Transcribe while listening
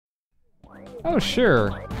Oh,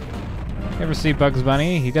 sure. You ever see Bugs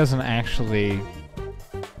Bunny? He doesn't actually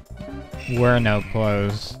wear no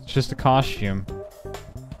clothes. It's just a costume.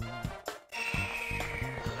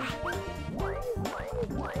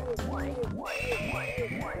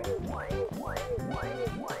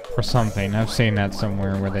 Or something. I've seen that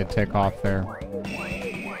somewhere where they take off their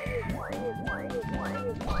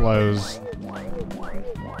clothes.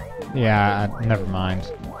 Yeah, never mind.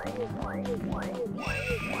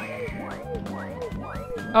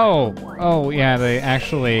 Oh, yeah, they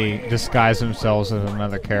actually disguise themselves as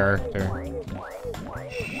another character.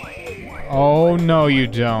 Oh, no, you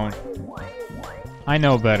don't. I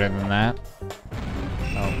know better than that.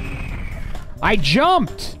 Oh. I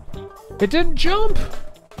jumped! It didn't jump!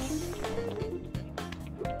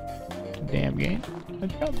 Damn game. I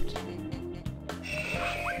jumped.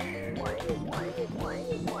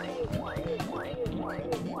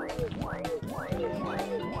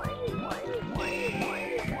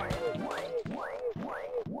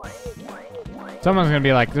 Someone's gonna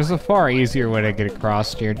be like, there's a far easier way to get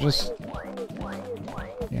across here, just,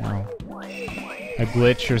 you know, a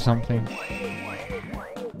glitch or something.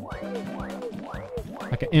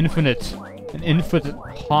 Like an infinite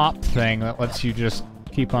hop thing that lets you just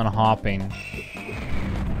keep on hopping.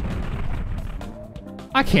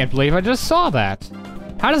 I can't believe I just saw that.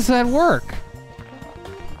 How does that work?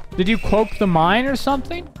 Did you cloak the mine or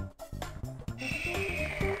something?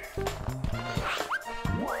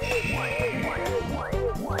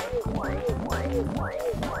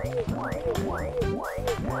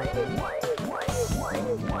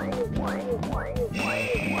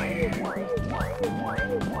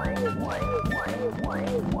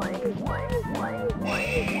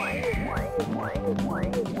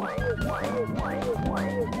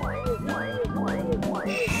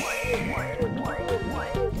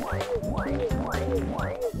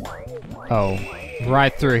 Oh,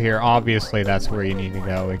 right through here. Obviously, that's where you need to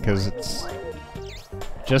go because it's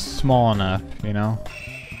just small enough, you know?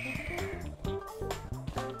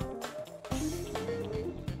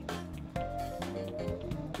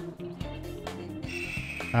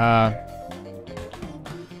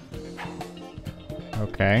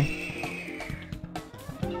 Okay.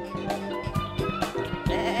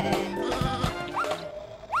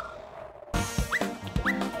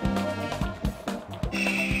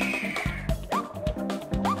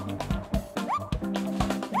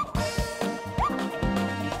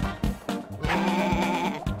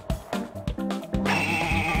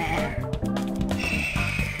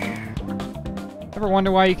 Ever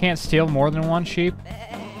wonder why you can't steal more than one sheep?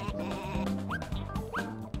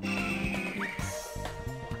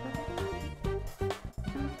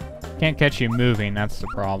 Can't catch you moving, that's the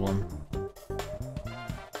problem.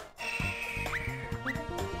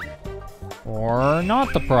 Or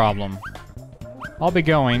not the problem. I'll be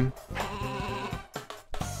going.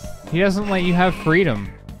 He doesn't let you have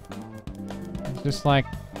freedom. It's just like...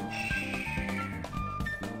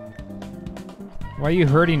 Why are you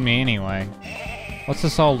hurting me anyway? What's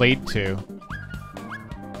this all lead to?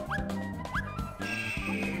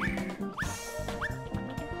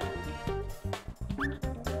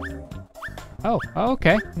 Oh,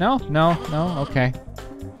 okay. No, okay.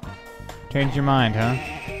 Change your mind, huh?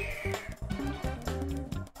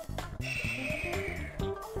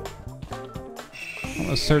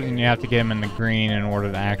 Almost certain you have to get him in the green in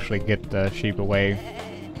order to actually get the sheep away.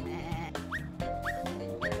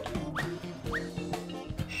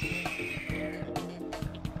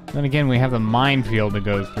 Then again, we have the minefield to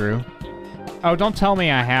go through. Oh, don't tell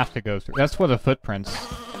me I have to go through. That's where the footprints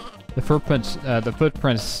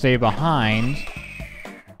stay behind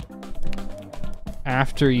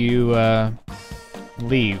after you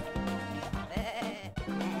leave.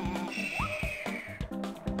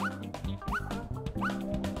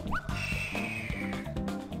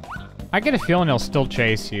 I get a feeling he'll still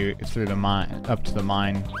chase you through the mine, up to the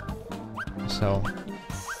mine. So.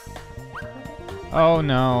 Oh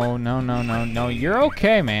no, no, you're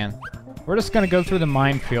okay, man. We're just gonna go through the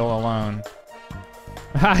minefield alone.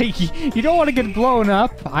 You don't want to get blown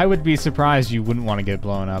up? I would be surprised you wouldn't want to get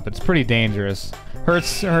blown up. It's pretty dangerous.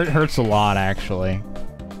 Hurts a lot, actually.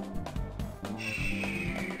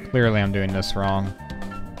 Clearly I'm doing this wrong.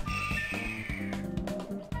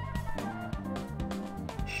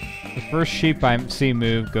 The first sheep I see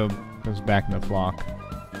move goes back in the flock.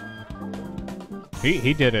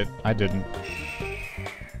 He did it. I didn't.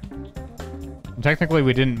 Technically,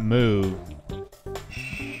 we didn't move.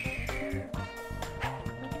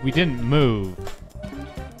 We didn't move.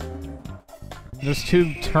 There's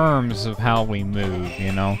two terms of how we move,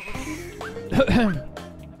 you know?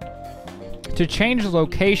 To change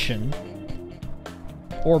location,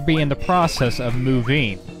 or be in the process of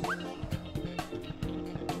moving.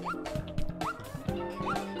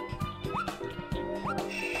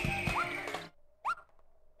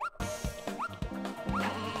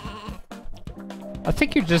 I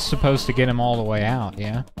think you're just supposed to get him all the way out,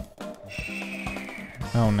 yeah?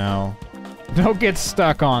 Oh no. Don't get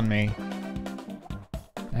stuck on me.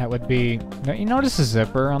 That would be... You notice a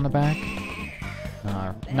zipper on the back?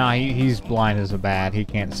 Nah, he's blind as a bat. He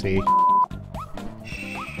can't see.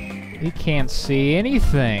 He can't see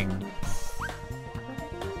anything.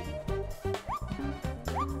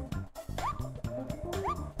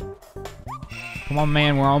 Come on,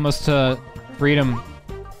 man. We're almost to freedom.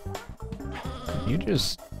 You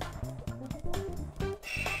just...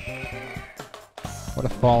 What a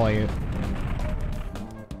folly.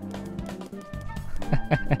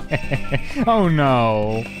 Oh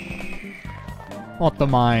no. Not the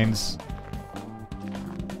mines.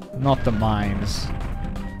 Not the mines.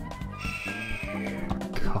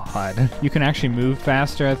 God. You can actually move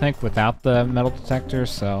faster, I think, without the metal detector,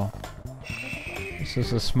 so... This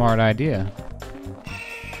is a smart idea.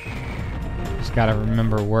 Just gotta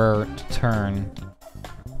remember where to turn.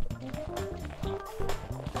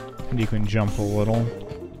 And you can jump a little.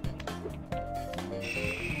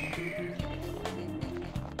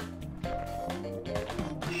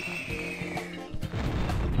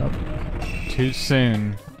 Oh, too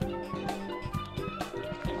soon.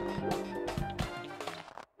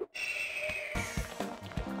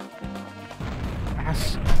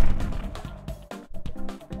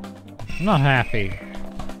 I'm not happy.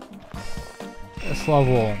 This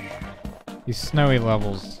level, these snowy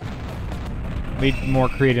levels, lead more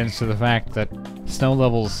credence to the fact that snow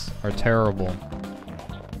levels are terrible.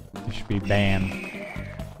 They should be banned.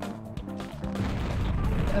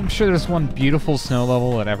 I'm sure there's one beautiful snow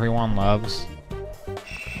level that everyone loves.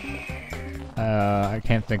 I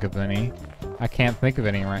can't think of any. I can't think of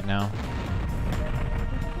any right now.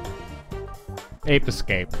 Ape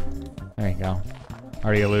Escape. There you go.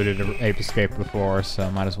 Already alluded to Ape Escape before, so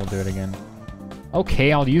might as well do it again.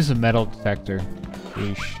 Okay, I'll use a metal detector.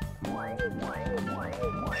 Yeesh.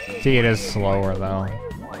 See, it is slower, though.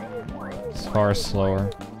 It's far slower.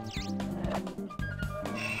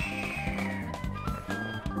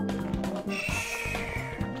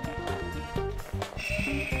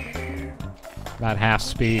 About half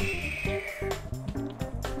speed.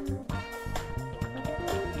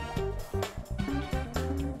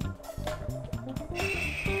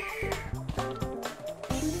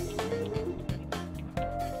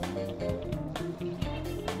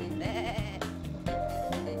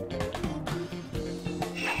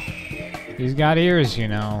 He's got ears, you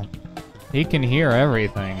know. He can hear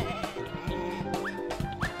everything.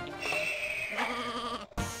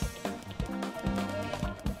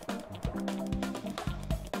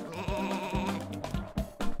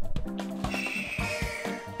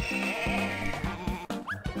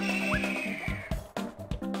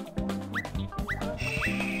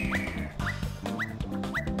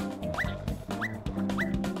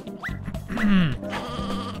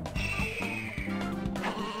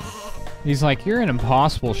 He's like, you're an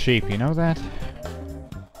impossible sheep, you know that?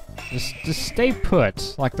 Just stay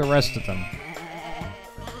put, like the rest of them.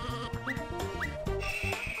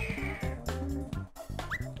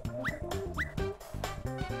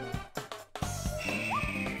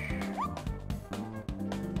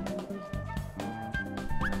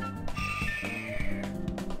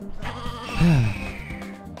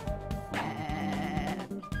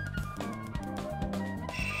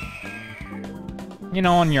 You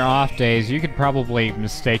know, on your off days, you could probably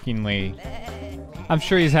mistakenly... I'm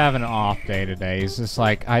sure he's having an off day today. He's just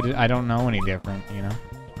like, I don't know any different, you know?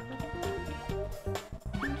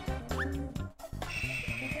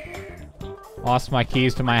 Lost my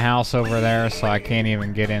keys to my house over there, so I can't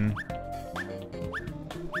even get in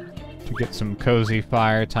to get some cozy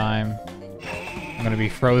fire time. I'm gonna be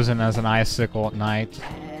frozen as an icicle at night.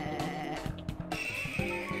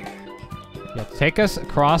 Yeah, take us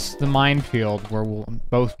across the minefield where we'll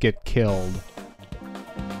both get killed.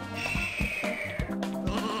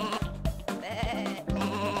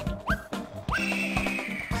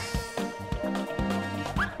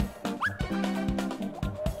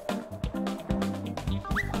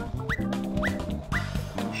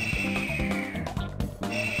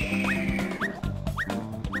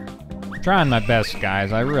 Trying my best,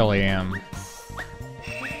 guys. I really am.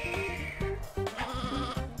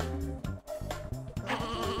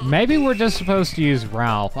 Maybe we're just supposed to use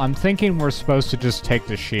Ralph. I'm thinking we're supposed to just take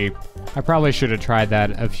the sheep. I probably should have tried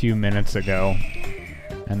that a few minutes ago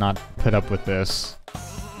and not put up with this.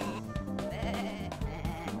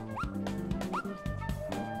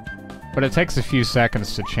 But it takes a few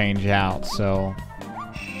seconds to change out, so...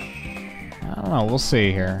 I don't know, we'll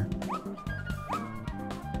see here.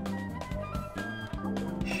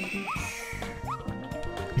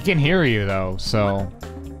 He can hear you, though, so...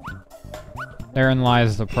 Therein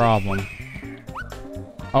lies the problem.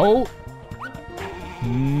 Oh!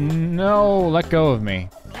 No, let go of me.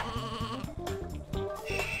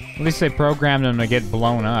 At least they programmed him to get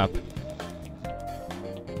blown up.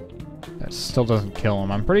 That still doesn't kill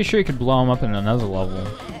him. I'm pretty sure you could blow him up in another level.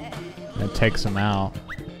 And it takes him out.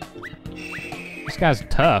 This guy's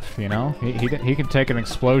tough, you know? He can take an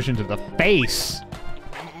explosion to the face!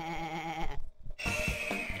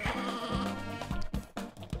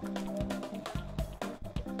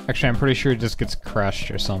 Actually, I'm pretty sure it just gets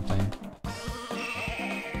crushed or something.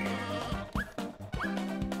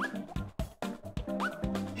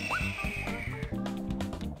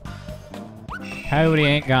 Coyote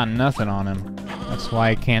ain't got nothing on him. That's why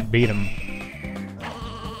I can't beat him.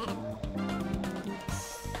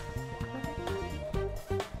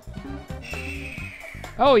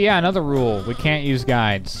 Oh yeah, another rule. We can't use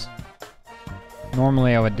guides.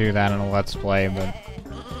 Normally I would do that in a Let's Play, but...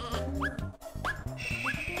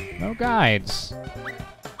 No guides.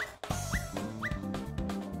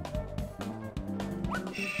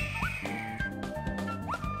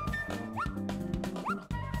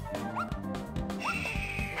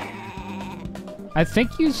 I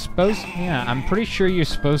think you're supposed... Yeah, I'm pretty sure you're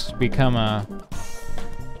supposed to become a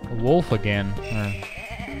wolf again. Or...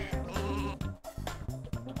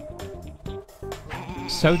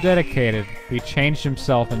 So dedicated, he changed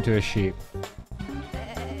himself into a sheep.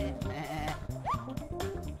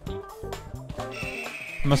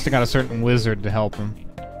 Must have got a certain wizard to help him.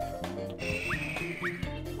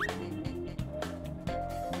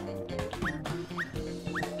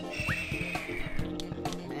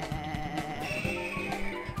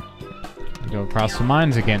 Go across the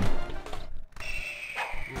mines again.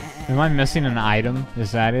 Am I missing an item?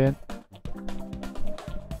 Is that it?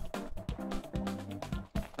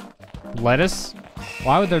 Lettuce?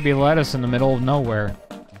 Why would there be lettuce in the middle of nowhere?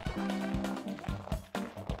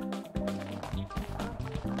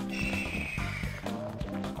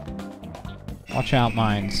 Watch out,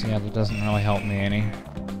 mines. Yeah, that doesn't really help me any.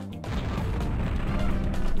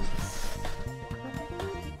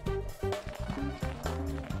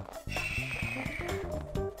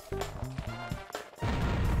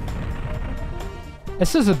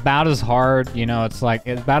 This is about as hard, you know, it's like,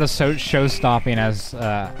 it's about as show-stopping as,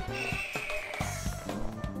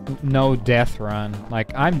 no death run.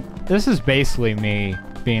 Like, this is basically me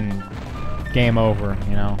being game over,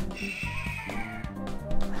 you know?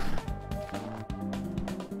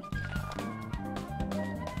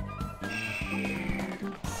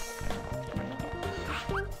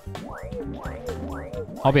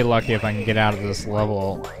 I'll be lucky if I can get out of this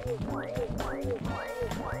level.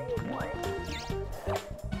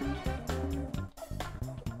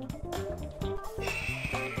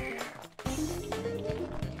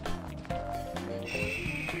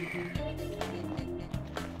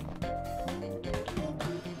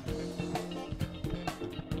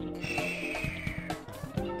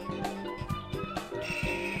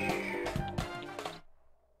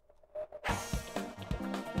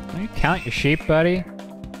 Can you count your sheep, buddy?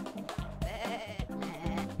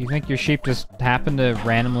 You think your sheep just happened to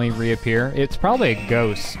randomly reappear? It's probably a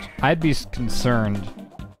ghost. I'd be concerned.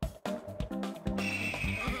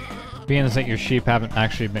 Being that your sheep haven't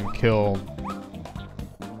actually been killed.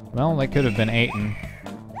 Well, they could have been eaten.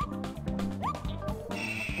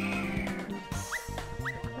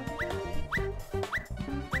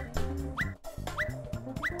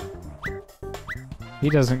 He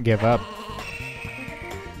doesn't give up.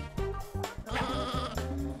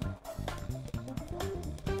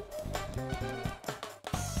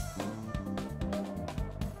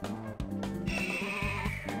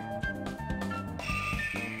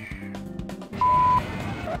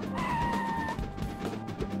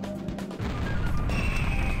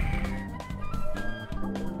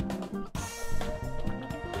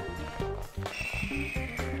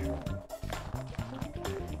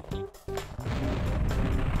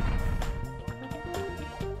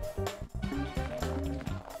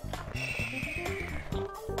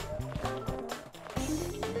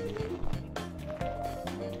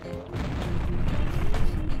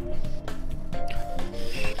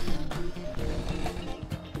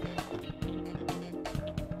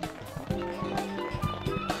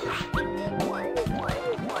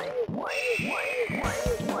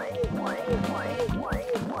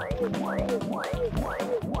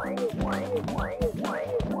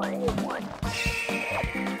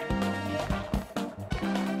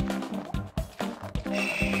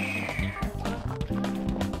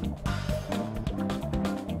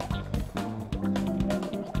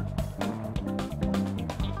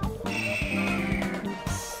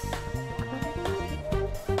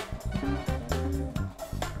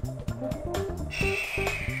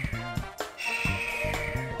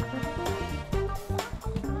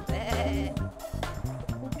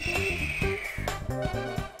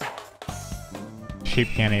 sheep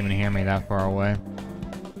can't even hear me that far away.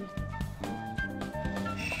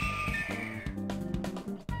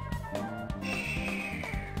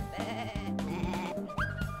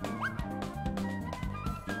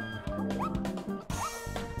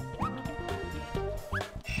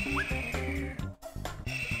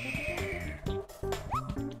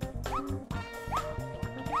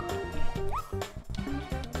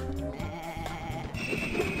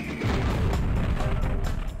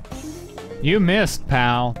 You missed,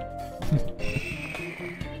 pal.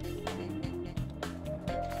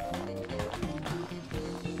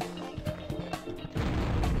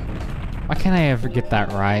 Why can't I ever get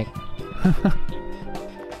that right?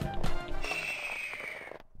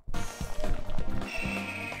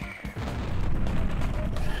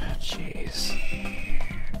 Jeez.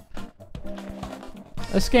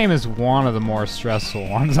 This game is one of the more stressful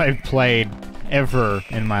ones I've played ever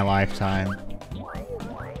in my lifetime.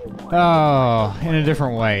 Oh, in a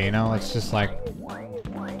different way, you know? It's just like...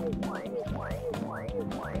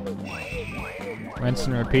 rinse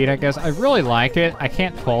and repeat, I guess. I really like it. I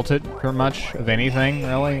can't fault it for much of anything,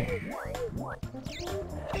 really.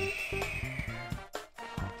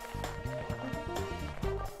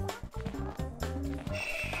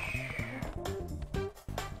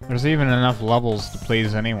 There's even enough levels to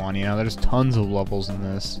please anyone, you know? There's tons of levels in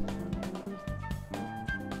this.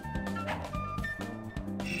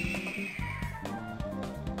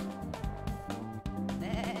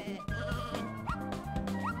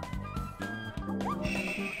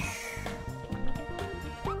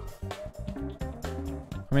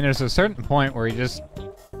 I mean, there's a certain point where you just...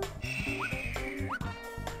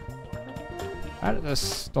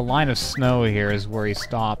 the line of snow here is where he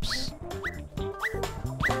stops.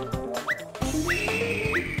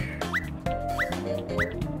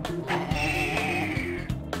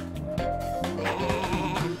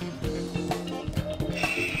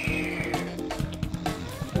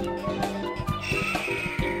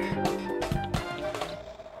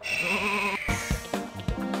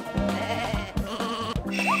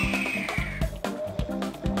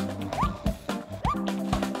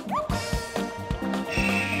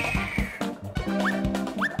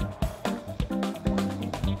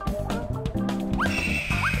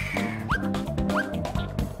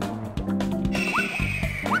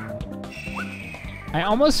 I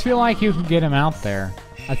almost feel like you can get him out there.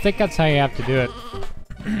 I think that's how you have to do it.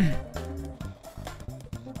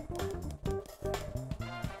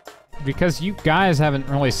 Because you guys haven't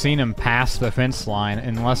really seen him pass the fence line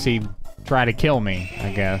unless he tried to kill me,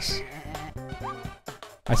 I guess.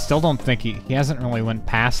 I still don't think he hasn't really went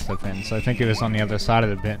past the fence. I think he was on the other side of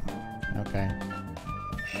the pit. Okay.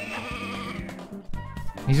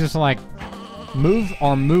 He's just like, move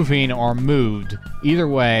or moving or moved. Either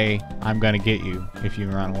way, I'm gonna get you if you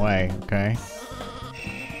run away, okay?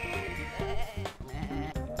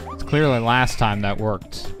 It's clearly last time that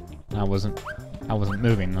worked. I wasn't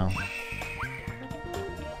moving though.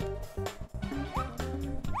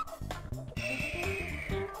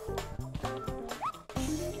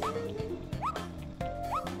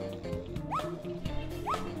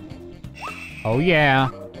 Oh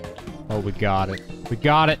yeah. Oh, we got it. We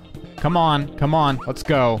got it. Come on, come on. Let's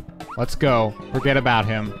go. Let's go. Forget about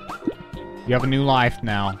him. You have a new life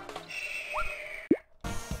now.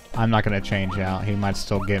 I'm not gonna change out. He might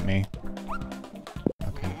still get me.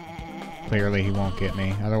 Okay. Clearly he won't get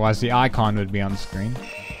me. Otherwise the icon would be on the screen.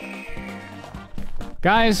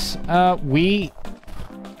 Guys,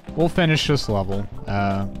 we'll finish this level.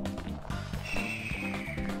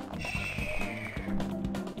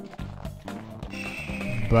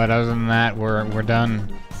 But other than that, we're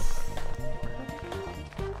done.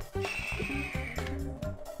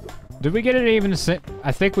 Did we get it even?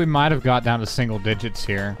 I think we might have got down to single digits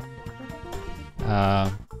here.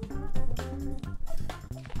 Let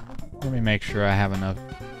me make sure I have enough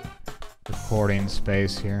recording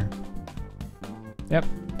space here. Yep.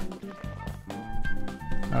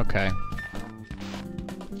 Okay.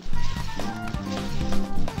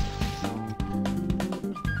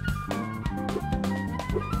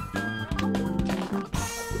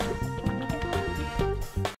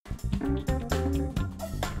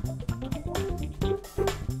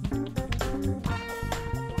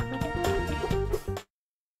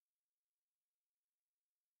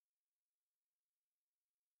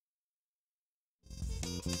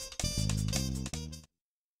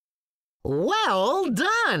 Well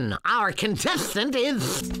done! Our contestant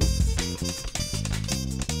is...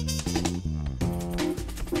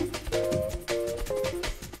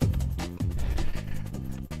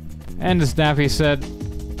 And as Daffy said,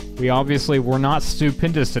 We obviously were not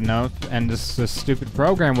stupendous enough, and this stupid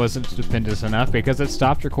program wasn't stupendous enough because it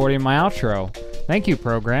stopped recording my outro. Thank you,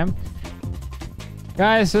 program.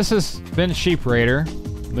 Guys, this has been Sheep Raider,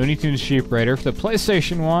 Looney Tunes Sheep Raider for the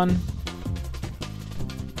PlayStation 1.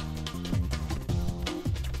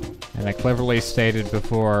 And I cleverly stated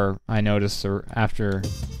before I noticed, or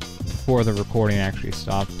before the recording actually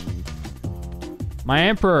stopped. My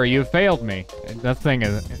Emperor, you failed me. That thing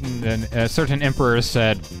is, a certain Emperor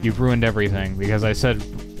said, you've ruined everything, because I said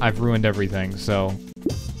I've ruined everything, so.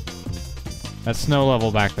 That snow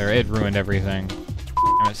level back there, it ruined everything.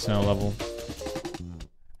 Damn it, snow level.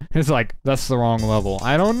 It's like, that's the wrong level.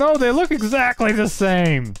 I don't know, they look exactly the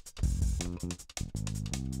same!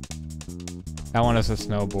 That one is a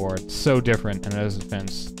snowboard. So different, and it is a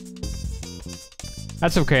fence.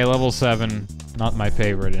 That's okay, level 7. Not my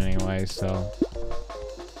favorite anyway, so.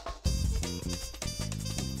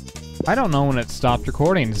 I don't know when it stopped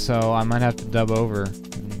recording, so I might have to dub over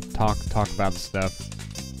and talk about stuff.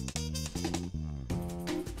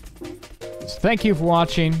 So thank you for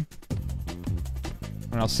watching.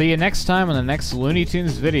 And I'll see you next time on the next Looney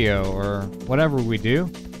Tunes video, or whatever we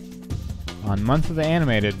do, on Month of the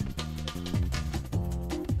Animated.